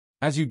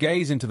As you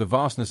gaze into the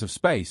vastness of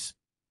space,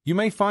 you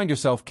may find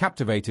yourself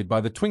captivated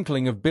by the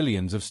twinkling of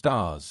billions of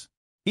stars.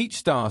 Each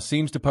star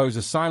seems to pose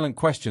a silent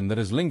question that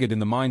has lingered in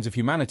the minds of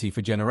humanity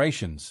for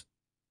generations.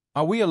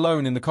 Are we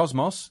alone in the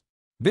cosmos?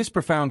 This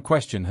profound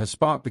question has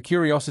sparked the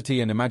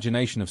curiosity and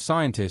imagination of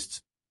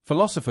scientists,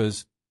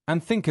 philosophers,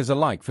 and thinkers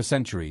alike for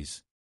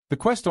centuries. The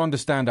quest to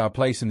understand our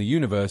place in the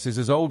universe is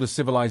as old as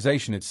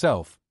civilization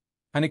itself,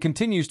 and it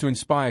continues to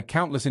inspire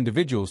countless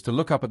individuals to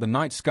look up at the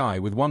night sky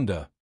with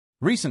wonder.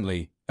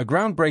 Recently, a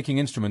groundbreaking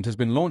instrument has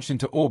been launched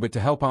into orbit to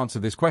help answer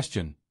this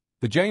question,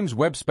 the James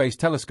Webb Space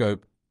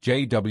Telescope,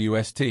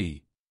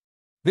 JWST.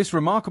 This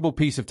remarkable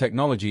piece of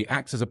technology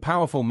acts as a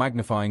powerful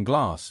magnifying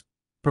glass,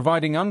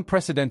 providing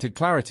unprecedented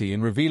clarity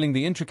in revealing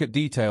the intricate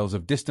details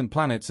of distant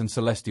planets and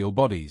celestial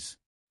bodies.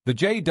 The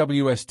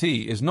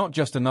JWST is not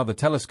just another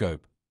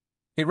telescope.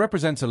 It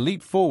represents a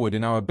leap forward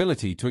in our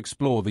ability to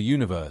explore the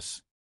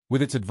universe.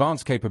 With its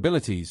advanced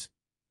capabilities,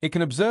 it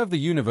can observe the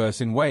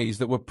universe in ways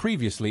that were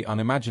previously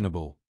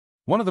unimaginable.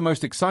 One of the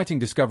most exciting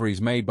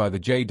discoveries made by the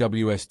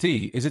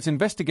JWST is its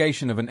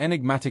investigation of an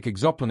enigmatic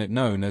exoplanet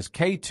known as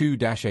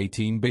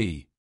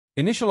K2-18b.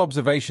 Initial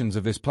observations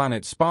of this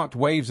planet sparked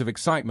waves of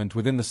excitement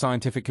within the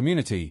scientific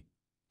community,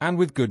 and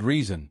with good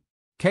reason.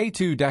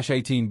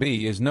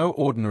 K2-18b is no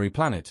ordinary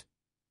planet.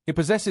 It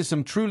possesses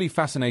some truly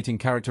fascinating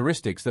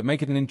characteristics that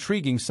make it an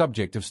intriguing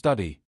subject of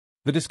study.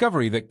 The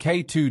discovery that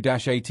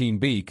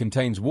K2-18b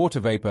contains water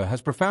vapor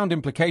has profound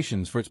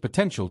implications for its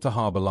potential to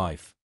harbor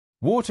life.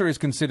 Water is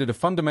considered a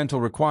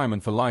fundamental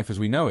requirement for life as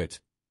we know it,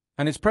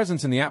 and its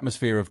presence in the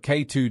atmosphere of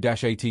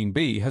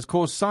K2-18b has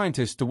caused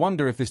scientists to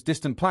wonder if this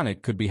distant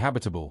planet could be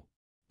habitable.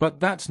 But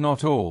that's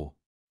not all.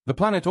 The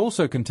planet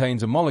also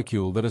contains a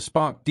molecule that has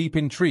sparked deep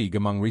intrigue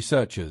among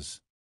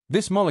researchers.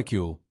 This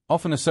molecule,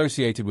 often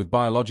associated with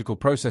biological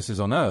processes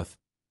on Earth,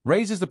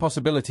 raises the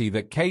possibility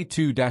that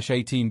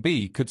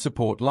K2-18b could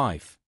support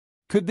life.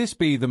 Could this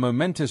be the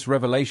momentous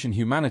revelation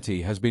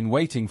humanity has been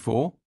waiting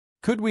for?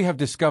 Could we have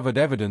discovered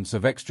evidence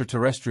of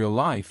extraterrestrial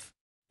life?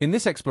 In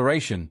this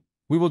exploration,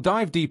 we will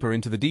dive deeper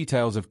into the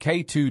details of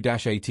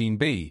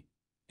K2-18b,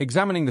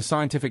 examining the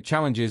scientific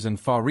challenges and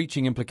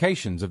far-reaching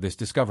implications of this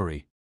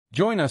discovery.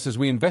 Join us as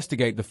we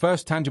investigate the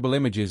first tangible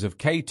images of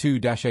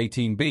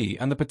K2-18b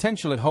and the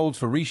potential it holds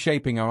for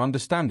reshaping our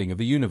understanding of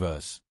the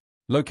universe.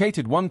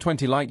 Located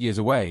 120 light-years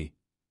away,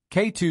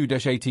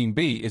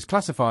 K2-18b is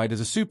classified as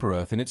a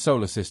super-Earth in its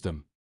solar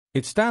system.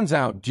 It stands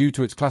out due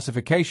to its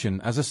classification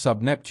as a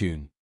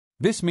sub-Neptune.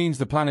 This means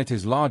the planet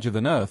is larger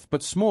than Earth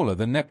but smaller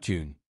than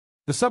Neptune.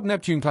 The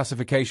sub-Neptune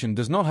classification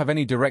does not have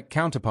any direct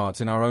counterparts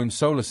in our own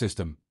solar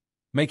system,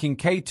 making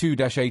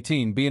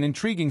K2-18b an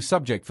intriguing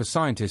subject for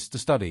scientists to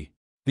study.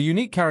 The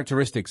unique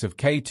characteristics of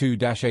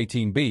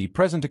K2-18b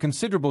present a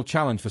considerable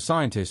challenge for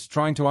scientists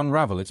trying to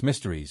unravel its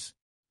mysteries.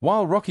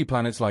 While rocky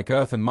planets like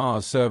Earth and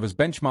Mars serve as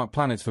benchmark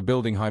planets for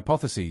building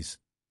hypotheses,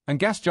 and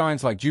gas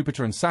giants like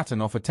Jupiter and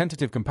Saturn offer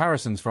tentative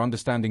comparisons for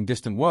understanding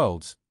distant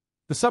worlds,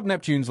 the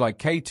sub-Neptunes like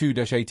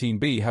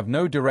K2-18b have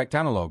no direct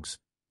analogues,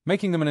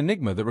 making them an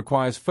enigma that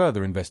requires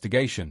further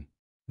investigation.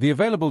 The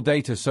available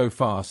data so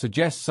far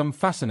suggests some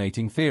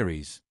fascinating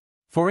theories.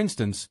 For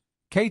instance,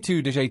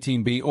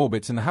 K2-18b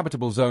orbits in the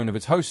habitable zone of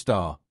its host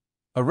star,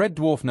 a red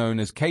dwarf known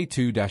as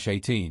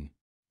K2-18.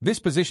 This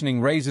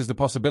positioning raises the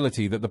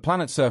possibility that the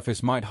planet's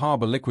surface might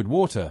harbor liquid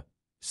water,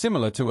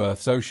 similar to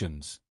Earth's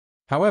oceans.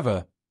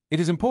 However, it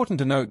is important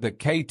to note that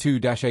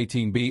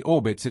K2-18b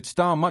orbits its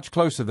star much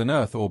closer than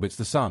Earth orbits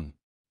the Sun.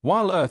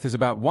 While Earth is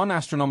about 1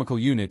 astronomical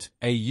unit,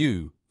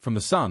 AU, from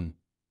the Sun,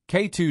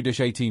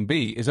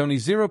 K2-18b is only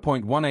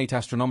 0.18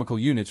 astronomical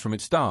units from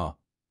its star,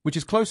 which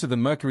is closer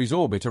than Mercury's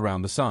orbit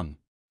around the Sun.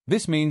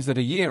 This means that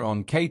a year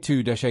on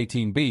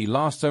K2-18b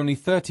lasts only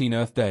 13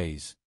 Earth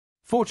days.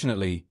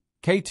 Fortunately,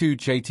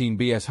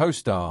 K2-18b's host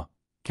star,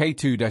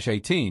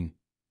 K2-18,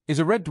 is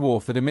a red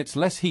dwarf that emits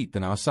less heat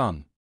than our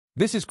Sun.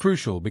 This is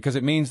crucial because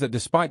it means that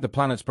despite the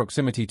planet's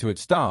proximity to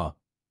its star,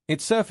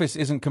 its surface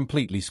isn't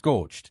completely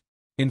scorched.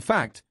 In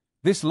fact,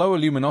 this lower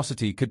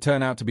luminosity could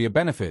turn out to be a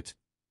benefit,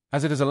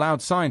 as it has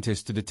allowed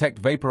scientists to detect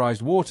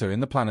vaporized water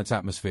in the planet's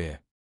atmosphere.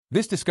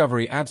 This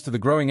discovery adds to the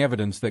growing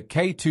evidence that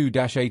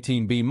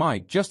K2-18b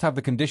might just have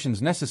the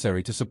conditions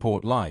necessary to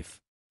support life.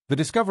 The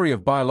discovery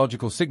of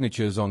biological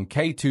signatures on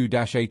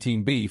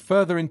K2-18b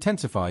further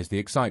intensifies the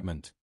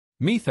excitement.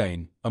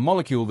 Methane, a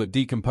molecule that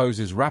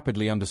decomposes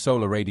rapidly under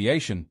solar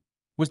radiation,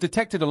 was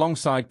detected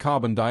alongside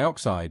carbon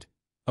dioxide,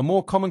 a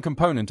more common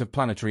component of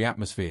planetary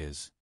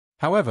atmospheres.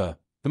 However,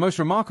 the most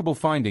remarkable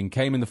finding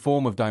came in the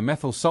form of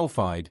dimethyl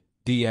sulfide,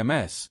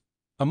 DMS,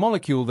 a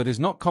molecule that is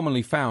not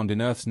commonly found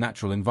in Earth's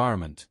natural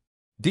environment.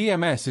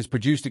 DMS is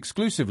produced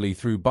exclusively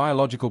through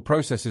biological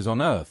processes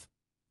on Earth,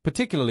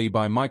 particularly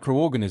by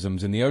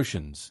microorganisms in the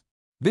oceans.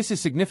 This is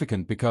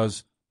significant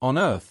because, on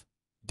Earth,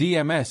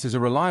 DMS is a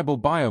reliable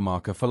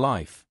biomarker for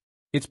life.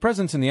 Its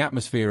presence in the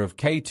atmosphere of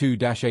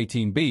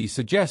K2-18b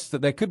suggests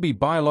that there could be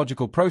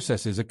biological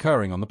processes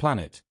occurring on the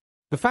planet.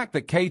 The fact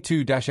that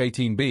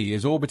K2-18b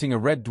is orbiting a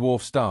red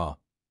dwarf star,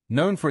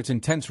 known for its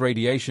intense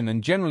radiation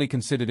and generally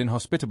considered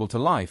inhospitable to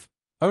life,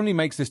 only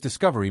makes this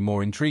discovery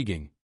more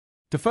intriguing.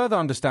 To further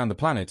understand the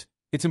planet,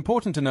 it's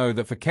important to know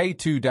that for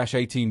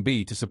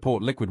K2-18b to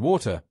support liquid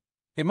water,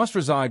 it must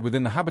reside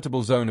within the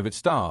habitable zone of its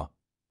star,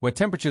 where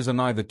temperatures are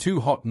neither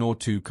too hot nor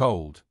too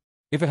cold.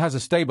 If it has a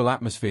stable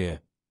atmosphere,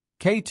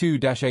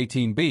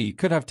 K2-18b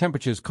could have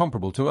temperatures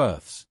comparable to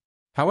Earth's.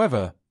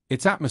 However,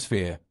 its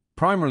atmosphere,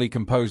 primarily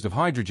composed of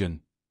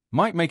hydrogen,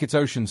 might make its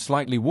oceans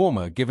slightly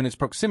warmer given its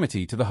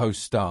proximity to the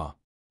host star.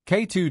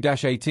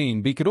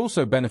 K2-18b could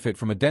also benefit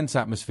from a dense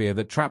atmosphere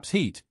that traps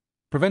heat,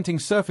 preventing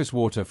surface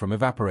water from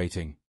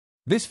evaporating.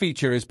 This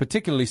feature is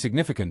particularly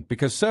significant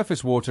because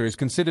surface water is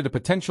considered a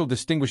potential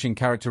distinguishing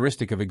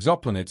characteristic of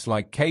exoplanets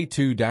like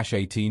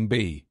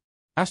K2-18b.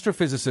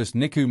 Astrophysicist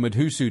Niku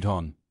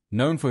Madhusudhan,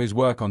 known for his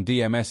work on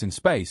DMS in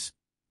space,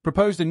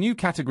 proposed a new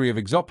category of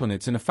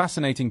exoplanets in a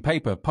fascinating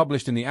paper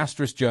published in the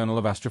Asterisk Journal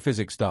of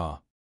Astrophysics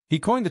Star. He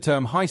coined the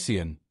term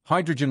Hycean,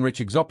 hydrogen-rich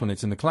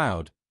exoplanets in the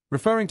cloud,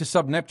 referring to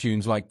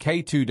sub-Neptunes like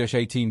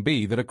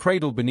K2-18b that are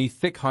cradled beneath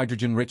thick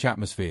hydrogen-rich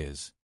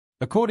atmospheres.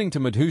 According to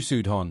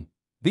Madhusudhan,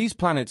 these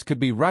planets could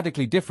be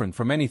radically different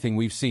from anything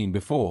we've seen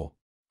before.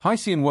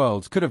 Hycean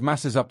worlds could have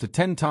masses up to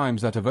 10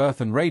 times that of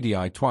Earth and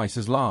radii twice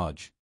as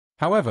large.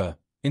 However,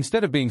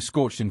 instead of being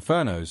scorched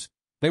infernos,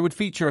 they would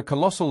feature a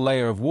colossal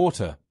layer of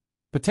water,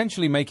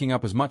 potentially making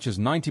up as much as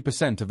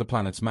 90% of the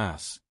planet's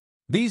mass.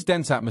 These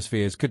dense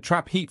atmospheres could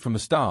trap heat from the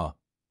star,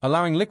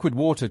 allowing liquid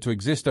water to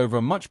exist over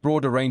a much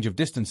broader range of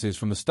distances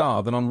from the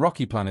star than on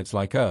rocky planets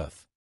like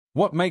Earth.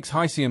 What makes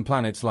Hycean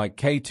planets like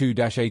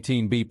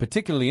K2-18b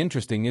particularly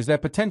interesting is their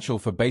potential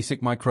for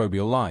basic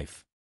microbial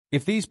life.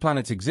 If these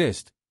planets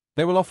exist,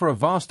 they will offer a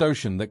vast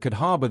ocean that could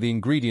harbor the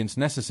ingredients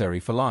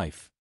necessary for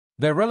life.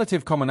 Their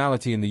relative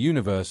commonality in the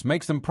universe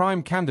makes them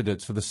prime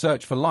candidates for the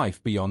search for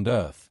life beyond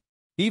Earth.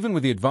 Even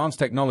with the advanced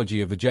technology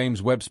of the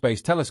James Webb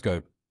Space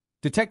Telescope,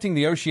 detecting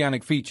the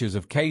oceanic features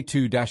of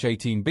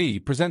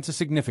K2-18b presents a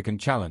significant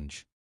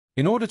challenge.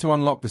 In order to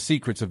unlock the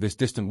secrets of this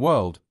distant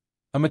world,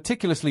 a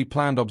meticulously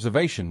planned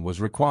observation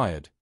was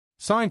required.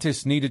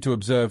 Scientists needed to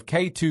observe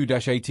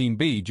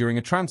K2-18b during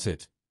a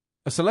transit,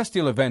 a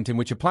celestial event in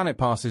which a planet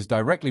passes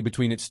directly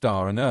between its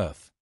star and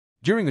Earth.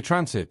 During the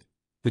transit,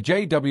 the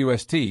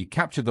JWST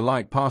captured the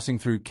light passing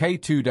through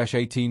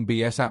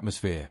K2-18b's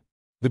atmosphere.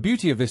 The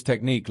beauty of this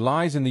technique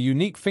lies in the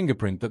unique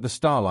fingerprint that the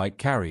starlight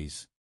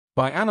carries.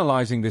 By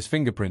analyzing this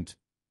fingerprint,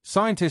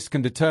 scientists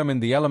can determine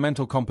the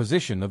elemental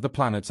composition of the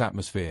planet's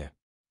atmosphere.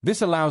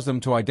 This allows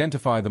them to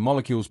identify the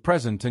molecules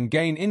present and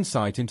gain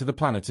insight into the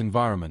planet's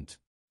environment.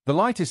 The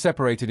light is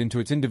separated into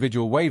its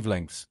individual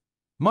wavelengths,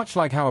 much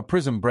like how a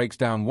prism breaks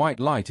down white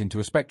light into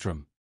a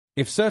spectrum.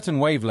 If certain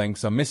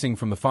wavelengths are missing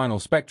from the final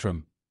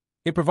spectrum,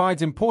 it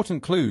provides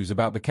important clues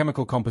about the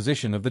chemical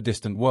composition of the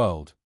distant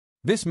world.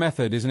 This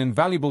method is an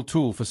invaluable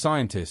tool for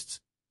scientists,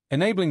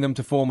 enabling them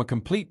to form a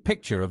complete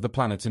picture of the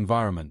planet's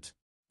environment.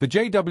 The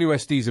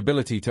JWST's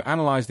ability to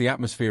analyze the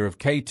atmosphere of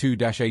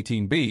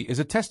K2-18b is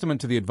a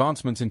testament to the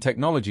advancements in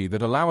technology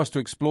that allow us to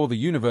explore the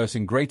universe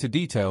in greater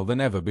detail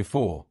than ever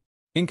before.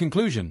 In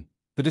conclusion,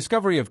 the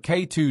discovery of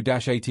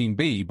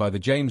K2-18b by the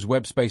James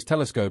Webb Space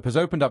Telescope has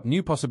opened up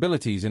new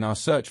possibilities in our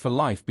search for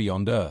life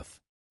beyond Earth.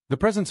 The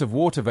presence of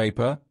water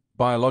vapor,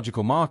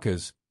 biological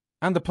markers,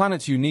 and the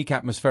planet's unique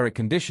atmospheric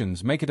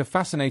conditions make it a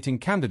fascinating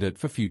candidate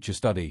for future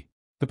study.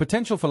 The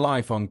potential for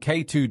life on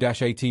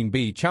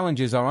K2-18b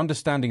challenges our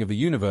understanding of the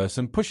universe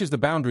and pushes the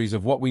boundaries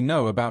of what we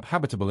know about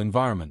habitable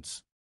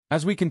environments.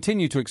 As we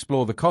continue to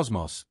explore the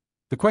cosmos,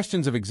 the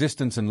questions of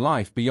existence and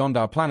life beyond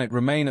our planet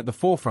remain at the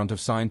forefront of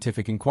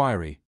scientific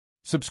inquiry.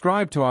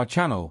 Subscribe to our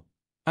channel,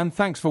 and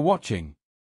thanks for watching.